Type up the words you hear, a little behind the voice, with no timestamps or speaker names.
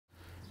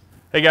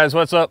Hey guys,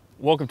 what's up?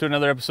 Welcome to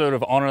another episode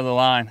of Honor the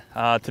Line.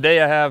 Today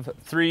I have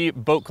 3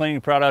 boat cleaning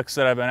products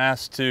that I've been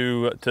asked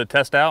to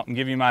test out and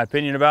give you my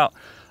opinion about.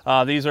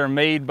 These are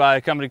made by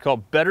a company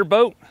called Better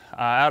Boat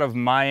out of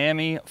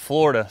Miami,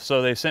 Florida.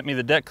 So they sent me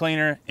the deck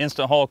cleaner,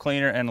 instant hull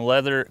cleaner, and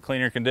leather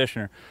cleaner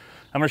conditioner.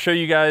 I'm going to show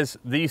you guys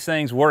these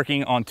things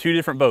working on 2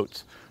 different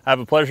boats. I have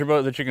a pleasure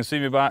boat that you can see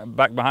me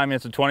back behind me.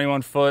 It's a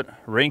 21-foot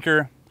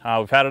Rinker.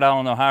 We've had it out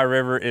on the Ohio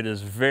River. It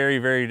is very,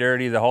 very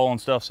dirty, the hull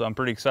and stuff, so I'm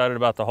pretty excited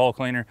about the hull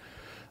cleaner.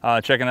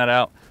 Checking that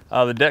out.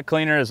 The deck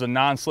cleaner is a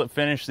non-slip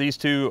finish. These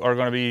 2 are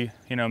going to be,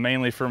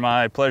 mainly for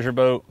my pleasure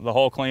boat. The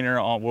hull cleaner,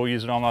 we'll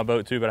use it on my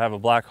boat too, but I have a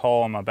black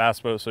hull on my bass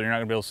boat, so you're not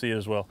going to be able to see it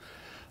as well.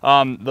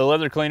 The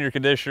leather cleaner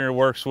conditioner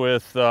works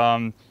with,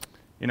 vinyl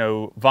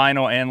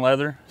and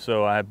leather.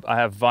 So I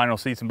have vinyl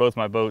seats in both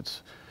my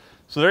boats.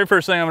 So the very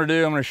first thing I'm going to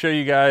do, I'm going to show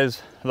you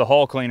guys the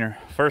hull cleaner.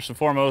 First and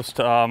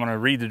foremost, I'm going to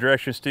read the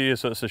directions to you.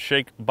 So it says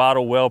shake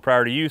bottle well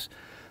prior to use.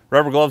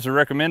 Rubber gloves are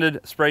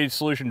recommended. Spray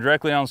solution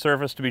directly on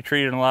surface to be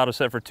treated and allowed to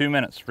set for 2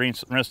 minutes.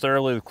 Rinse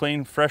thoroughly with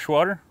clean, fresh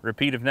water.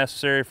 Repeat if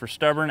necessary for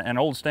stubborn and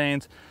old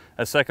stains.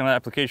 A second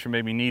application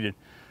may be needed.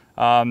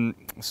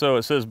 So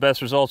it says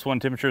best results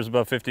when temperature is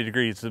above 50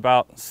 degrees. It's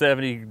about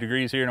 70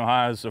 degrees here in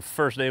Ohio. It's the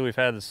first day we've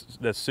had this.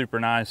 That's super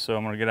nice, so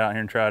I'm going to get out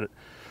here and try it.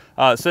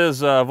 It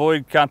says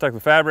avoid contact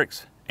with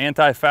fabrics,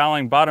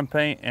 anti-fouling bottom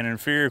paint, and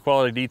inferior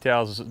quality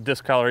details.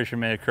 Discoloration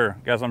may occur.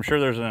 Guys, I'm sure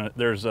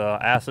there's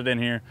acid in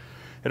here.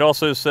 It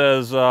also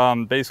says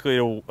basically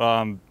to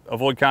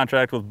avoid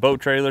contact with boat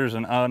trailers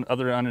and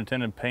other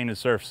unintended painted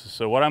surfaces.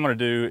 So what I'm going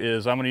to do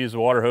is I'm going to use the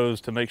water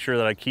hose to make sure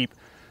that I keep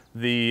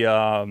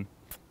the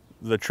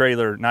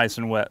trailer nice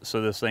and wet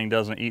so this thing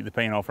doesn't eat the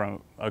paint off from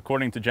it.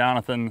 According to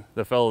Jonathan,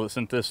 the fellow that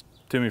sent this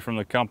to me from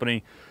the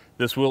company,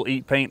 this will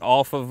eat paint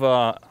off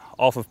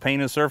of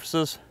painted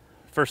surfaces.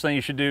 First thing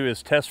you should do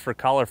is test for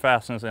collar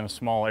fastness in a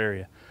small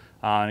area.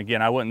 And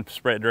again, I wouldn't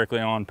spray it directly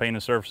on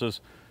painted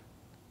surfaces,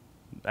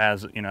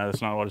 as you know,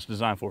 that's not what it's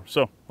designed for.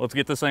 So let's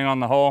get this thing on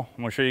the hull.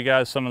 I'm going to show you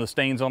guys some of the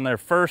stains on there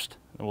first,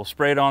 and we'll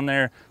spray it on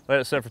there, let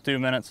it set for 2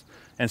 minutes,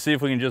 and see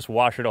if we can just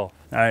wash it off.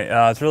 All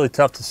right, it's really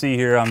tough to see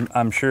here.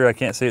 I'm sure I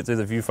can't see it through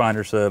the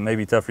viewfinder, so it may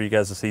be tough for you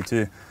guys to see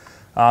too.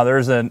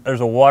 There's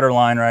a water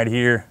line right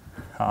here.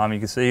 You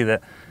can see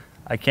that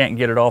I can't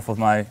get it off with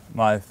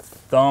my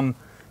thumb.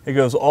 It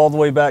goes all the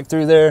way back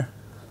through there.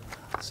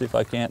 Let's see if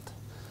I can't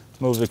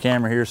move the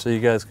camera here so you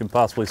guys can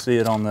possibly see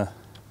it on the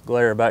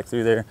glare back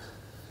through there.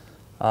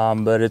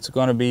 But it's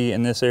going to be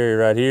in this area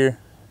right here.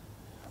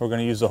 We're going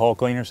to use the hull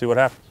cleaner, see what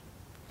happens.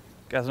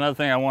 Guys, another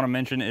thing I want to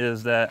mention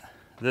is that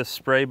this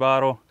spray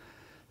bottle,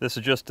 this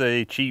is just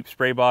a cheap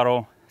spray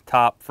bottle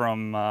top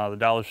from the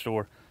dollar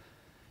store.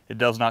 It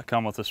does not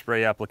come with a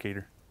spray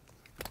applicator.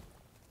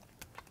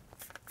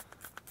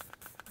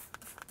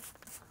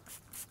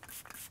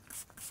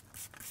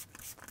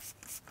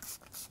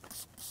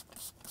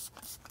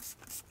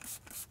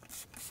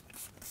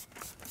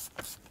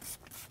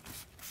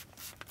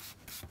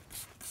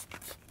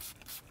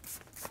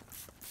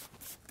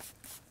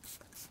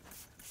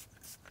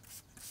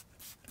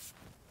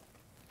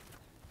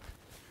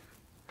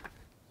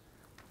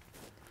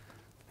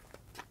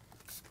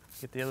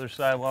 Get the other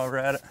side while we're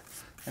at it,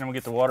 and I'm gonna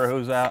get the water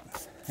hose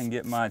out and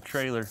get my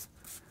trailer.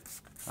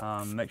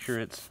 Make sure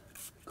it's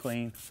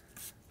clean.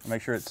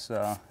 Make sure it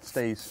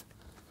stays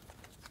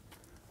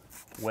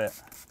wet.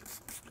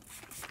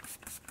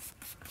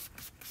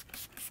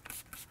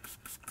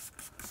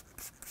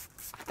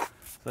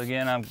 So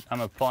again, I'm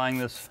applying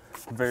this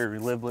very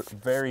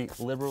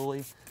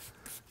liberally.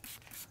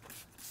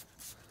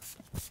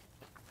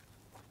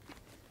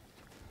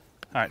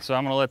 All right, so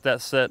I'm gonna let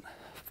that set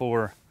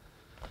for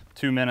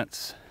 2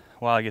 minutes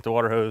while I get the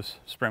water hose,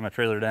 spray my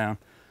trailer down.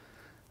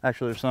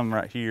 Actually, there's some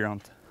right here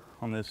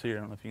on this here. I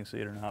don't know if you can see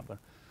it or not, but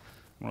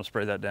I'm gonna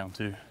spray that down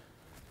too.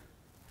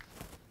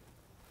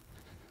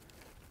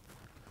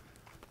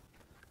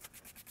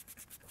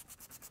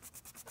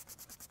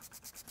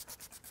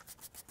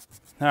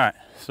 All right,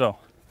 so I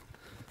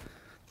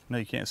know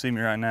you can't see me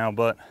right now,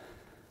 but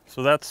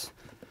so that's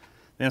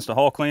the instant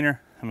hull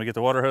cleaner. I'm gonna get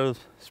the water hose,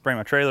 spray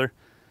my trailer,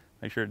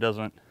 make sure it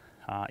doesn't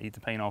eat the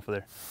paint off of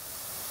there.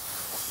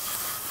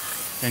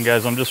 And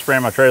guys, I'm just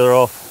spraying my trailer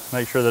off,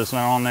 make sure that it's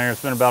not on there.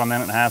 It's been about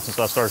 1.5 minutes since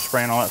I started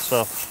spraying all that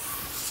stuff.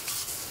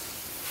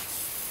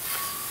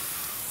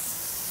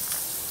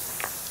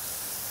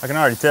 I can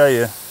already tell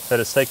you that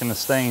it's taking the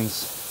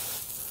stains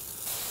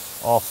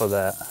off of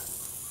that.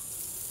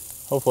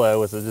 Hopefully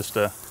with just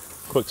a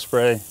quick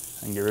spray,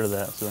 I can get rid of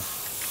that. So.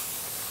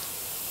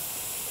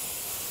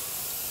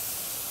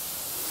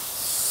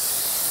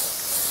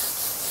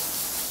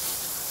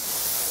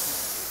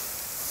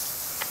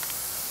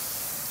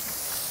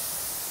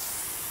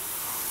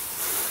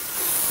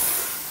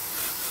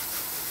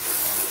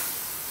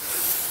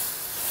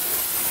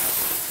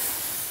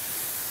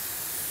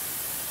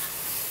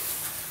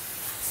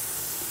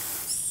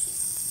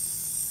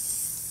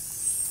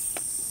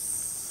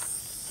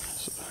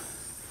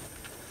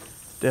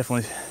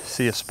 Definitely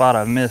see a spot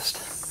I've missed.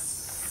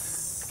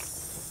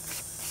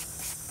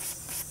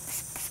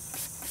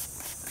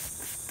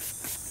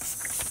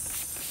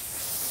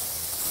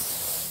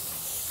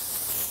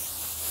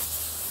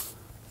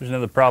 There's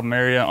another problem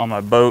area on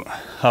my boat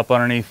up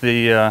underneath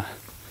the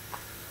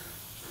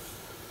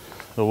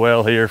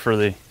well here for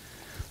the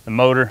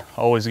motor.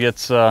 Always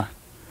gets a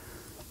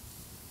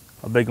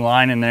big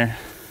line in there.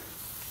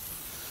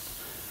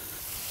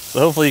 So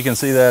hopefully you can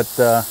see that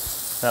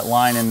that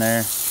line in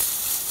there.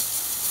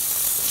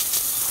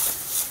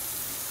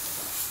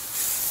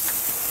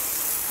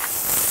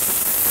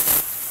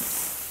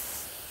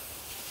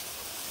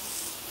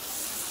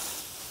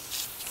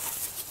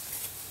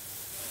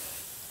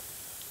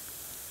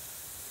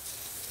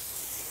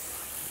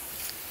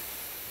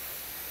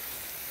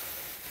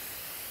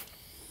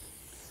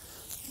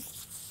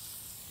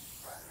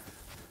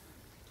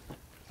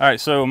 All right,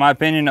 so my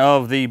opinion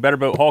of the Better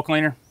Boat hull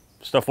cleaner,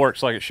 stuff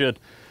works like it should.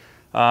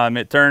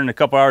 It turned a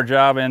couple hour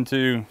job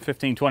into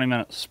 15-20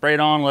 minutes. Spray it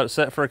on, let it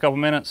set for a couple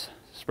minutes,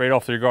 spray it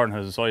off with your garden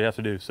hose. That's all you have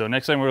to do. So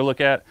next thing we're gonna look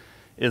at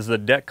is the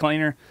deck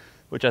cleaner,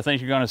 which I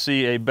think you're gonna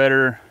see a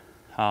better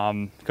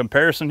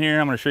comparison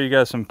here. I'm gonna show you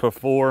guys some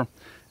before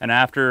and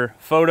after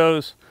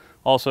photos,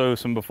 also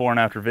some before and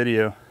after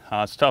video.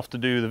 It's tough to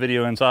do the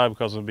video inside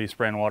because it'll be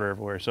spraying water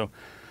everywhere. So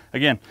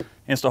again,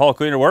 Instant Hull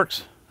Cleaner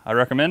works. I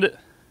recommend it.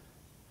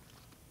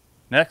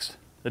 Next,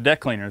 the deck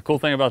cleaner. The cool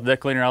thing about the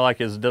deck cleaner I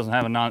like is it doesn't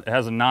have it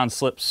has a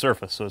non-slip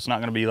surface, so it's not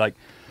going to be like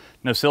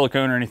no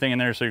silicone or anything in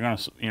there, so you're going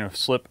to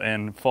slip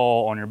and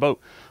fall on your boat.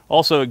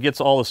 Also, it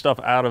gets all the stuff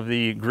out of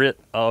the grit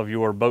of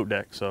your boat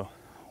deck, so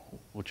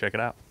we'll check it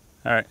out.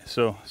 All right,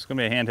 so it's going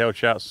to be a handheld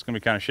shot, so it's going to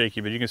be kind of shaky,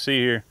 but you can see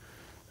here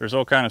there's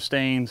all kind of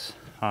stains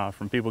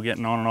from people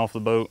getting on and off the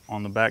boat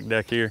on the back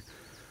deck here.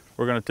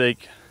 We're going to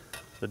take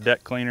the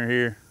deck cleaner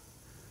here,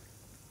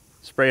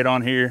 spray it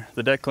on here.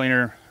 The deck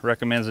cleaner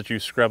recommends that you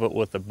scrub it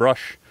with the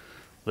brush,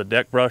 the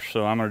deck brush,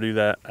 so I'm going to do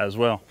that as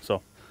well.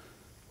 So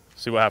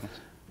see what happens.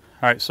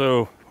 All right,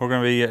 so we're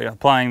going to be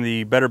applying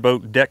the Better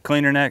Boat deck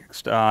cleaner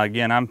next.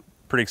 Again, I'm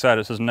pretty excited.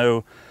 This is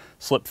no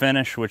slip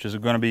finish, which is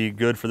going to be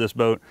good for this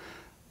boat.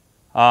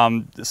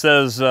 It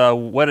says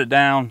wet it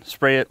down,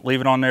 spray it,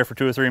 leave it on there for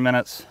 2 or 3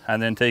 minutes, and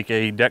then take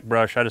a deck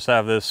brush. I just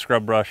have this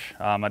scrub brush.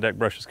 My deck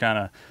brush is kind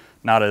of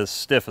not as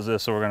stiff as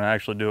this, so we're going to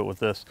actually do it with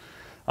this.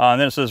 And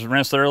then it says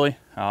rinse thoroughly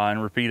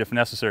and repeat if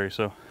necessary.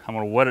 So I'm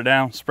going to wet it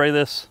down, spray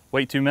this,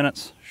 wait 2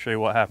 minutes, show you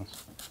what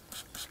happens.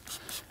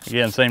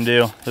 Again, same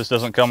deal. This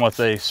doesn't come with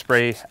a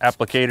spray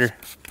applicator.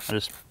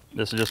 This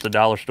is just a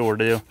dollar store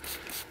deal.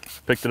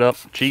 Picked it up,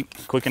 cheap,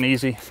 quick and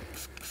easy.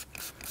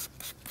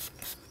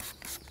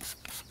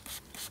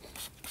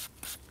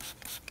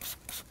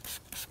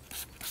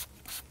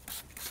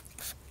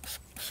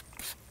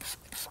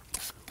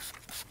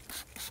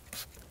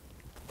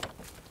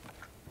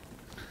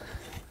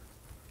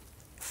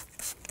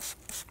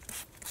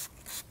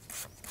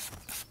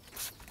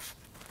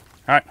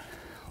 All right,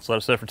 let's let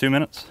it sit for 2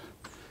 minutes.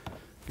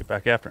 Get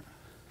back after it.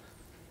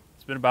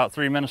 It's been about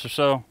 3 minutes or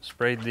so.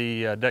 Sprayed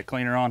the deck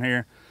cleaner on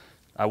here.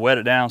 I wet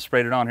it down,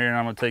 sprayed it on here, and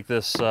I'm gonna take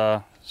this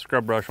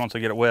scrub brush once I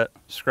get it wet,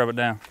 scrub it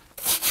down.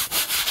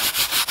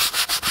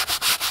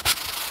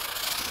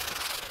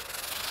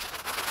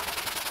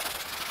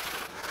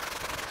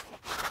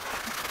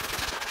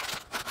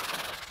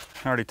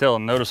 I already tell a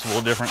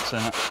noticeable difference in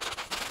it.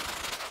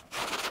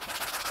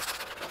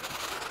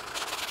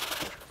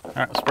 All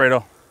right, let's spray it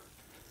off.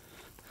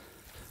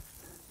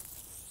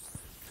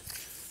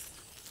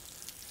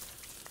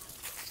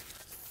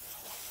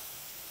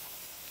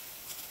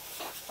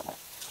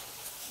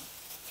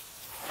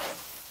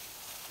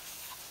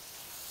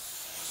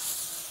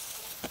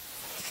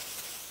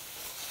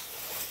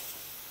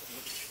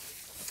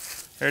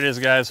 There it is,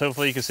 guys.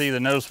 Hopefully you can see the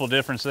noticeable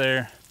difference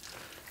there,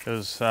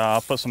 because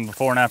I'll put some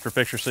before and after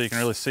pictures so you can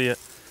really see it.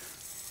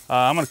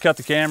 I'm going to cut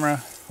the camera.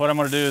 What I'm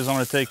going to do is I'm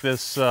going to take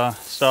this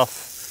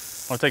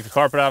stuff, I'm going to take the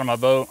carpet out of my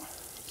boat,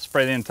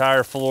 spray the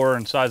entire floor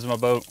and sides of my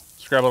boat,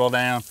 scrub it all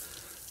down,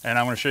 and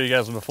I'm going to show you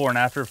guys a before and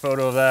after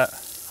photo of that,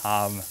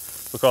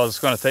 because it's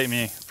going to take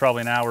me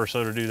probably an hour or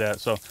so to do that.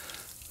 So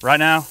right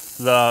now,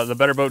 the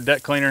Better Boat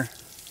deck cleaner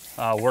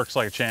works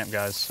like a champ,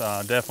 guys.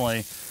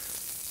 Definitely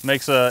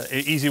makes a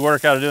easy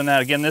work out of doing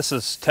that. Again, this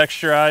is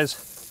texturized.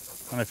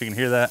 I don't know if you can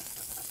hear that.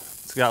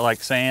 It's got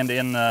like sand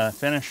in the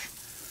finish.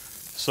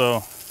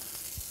 So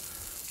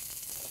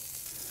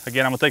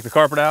again, I'm gonna take the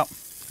carpet out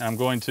and I'm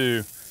going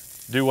to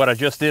do what I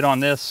just did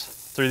on this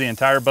through the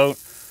entire boat.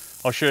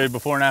 I'll show you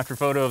before and after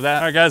photo of that.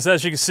 All right, guys,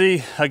 as you can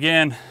see,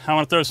 again, I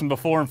want to throw some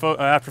before and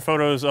after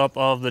photos up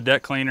of the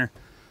deck cleaner.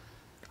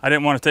 I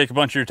didn't want to take a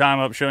bunch of your time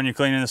up showing you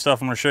cleaning this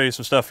stuff. I'm going to show you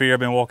some stuff here. I've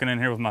been walking in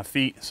here with my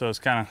feet, so it's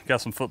kind of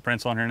got some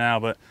footprints on here now.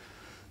 But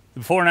the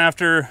before and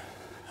after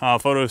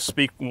photos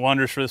speak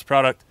wonders for this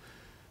product.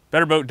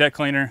 Better Boat deck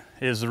cleaner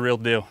is the real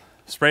deal.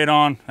 Spray it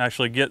on,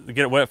 actually get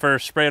it wet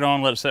first, spray it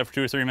on, let it set for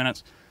 2 or 3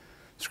 minutes.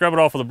 Scrub it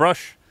off with a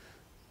brush,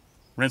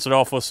 rinse it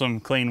off with some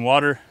clean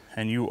water,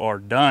 and you are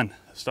done.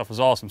 This stuff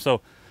is awesome.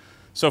 So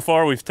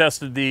far we've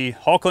tested the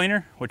hull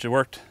cleaner, which has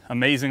worked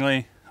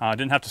amazingly.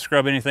 Didn't have to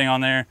scrub anything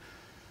on there.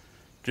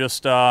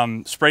 Just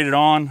sprayed it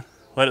on,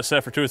 let it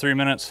set for 2 or 3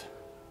 minutes,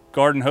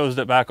 garden hosed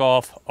it back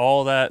off,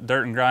 all that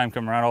dirt and grime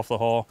coming right off the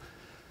hull.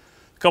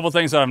 A couple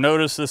things that I've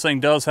noticed, this thing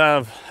does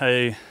have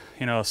a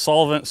you know, a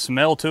solvent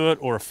smell to it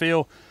or a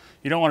feel.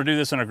 You don't want to do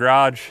this in a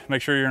garage.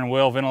 Make sure you're in a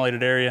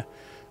well-ventilated area.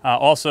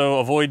 Also,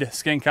 avoid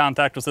skin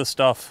contact with this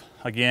stuff.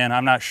 Again,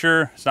 I'm not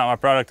sure. It's not my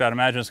product. I'd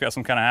imagine it's got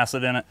some kind of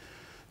acid in it.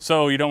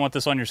 So you don't want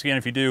this on your skin.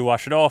 If you do,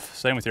 wash it off.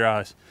 Same with your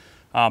eyes.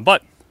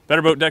 But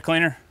Better Boat deck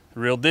cleaner, the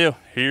real deal.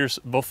 Here's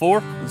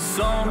before.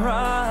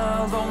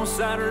 Sunrise on a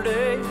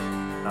Saturday,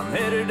 I'm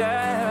headed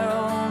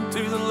down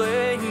to the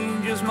lake,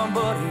 just my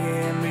buddy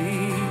and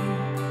me.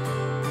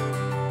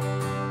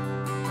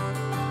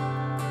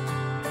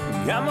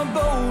 Got my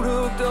boat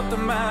hooked up to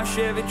my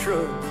Chevy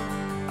truck.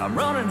 I'm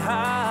running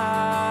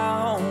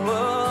high on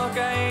luck,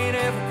 I ain't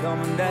ever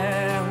coming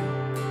down.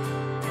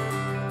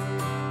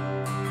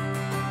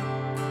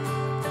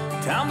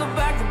 Time to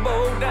back the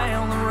boat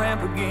down the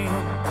ramp again.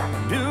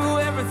 Do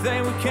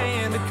everything we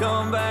can to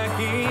come back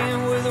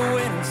in with a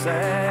winning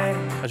side.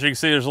 As you can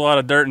see, there's a lot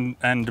of dirt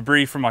and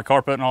debris from my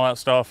carpet and all that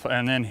stuff.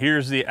 And then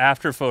here's the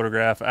after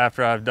photograph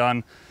after I've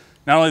done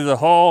not only the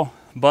hull,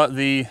 but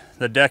the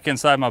deck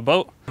inside my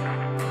boat.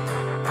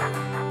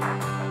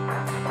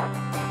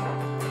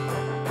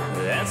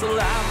 That's a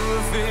life of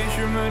a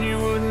fisherman you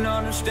wouldn't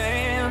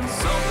understand.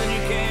 Something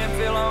you can't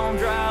feel on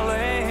dry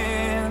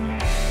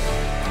land.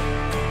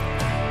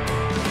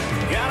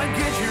 You gotta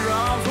get your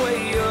arms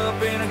way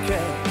up in a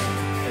cast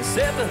and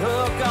set the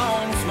hook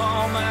on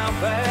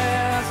smallmouth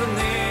bass, and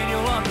then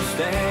you'll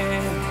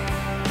understand.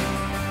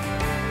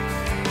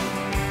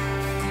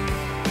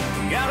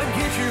 You gotta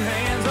get your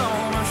hands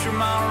on a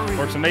Shimano reel.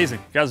 Works amazing.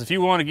 Guys, if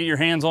you want to get your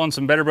hands on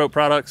some Better Boat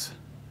products,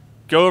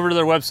 go over to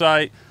their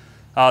website,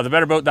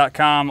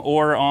 thebetterboat.com,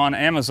 or on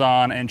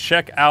Amazon, and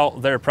check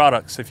out their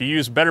products. If you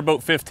use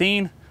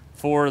BetterBoat15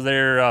 for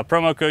their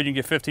promo code, you can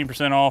get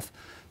 15% off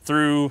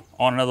through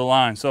On Another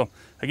Line. So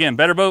again,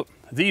 Better Boat,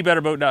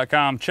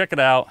 thebetterboat.com. Check it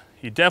out.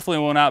 You definitely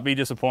will not be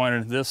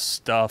disappointed. This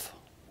stuff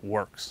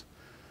works.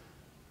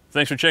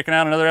 Thanks for checking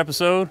out another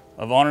episode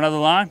of On Another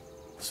Line.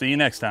 See you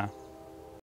next time.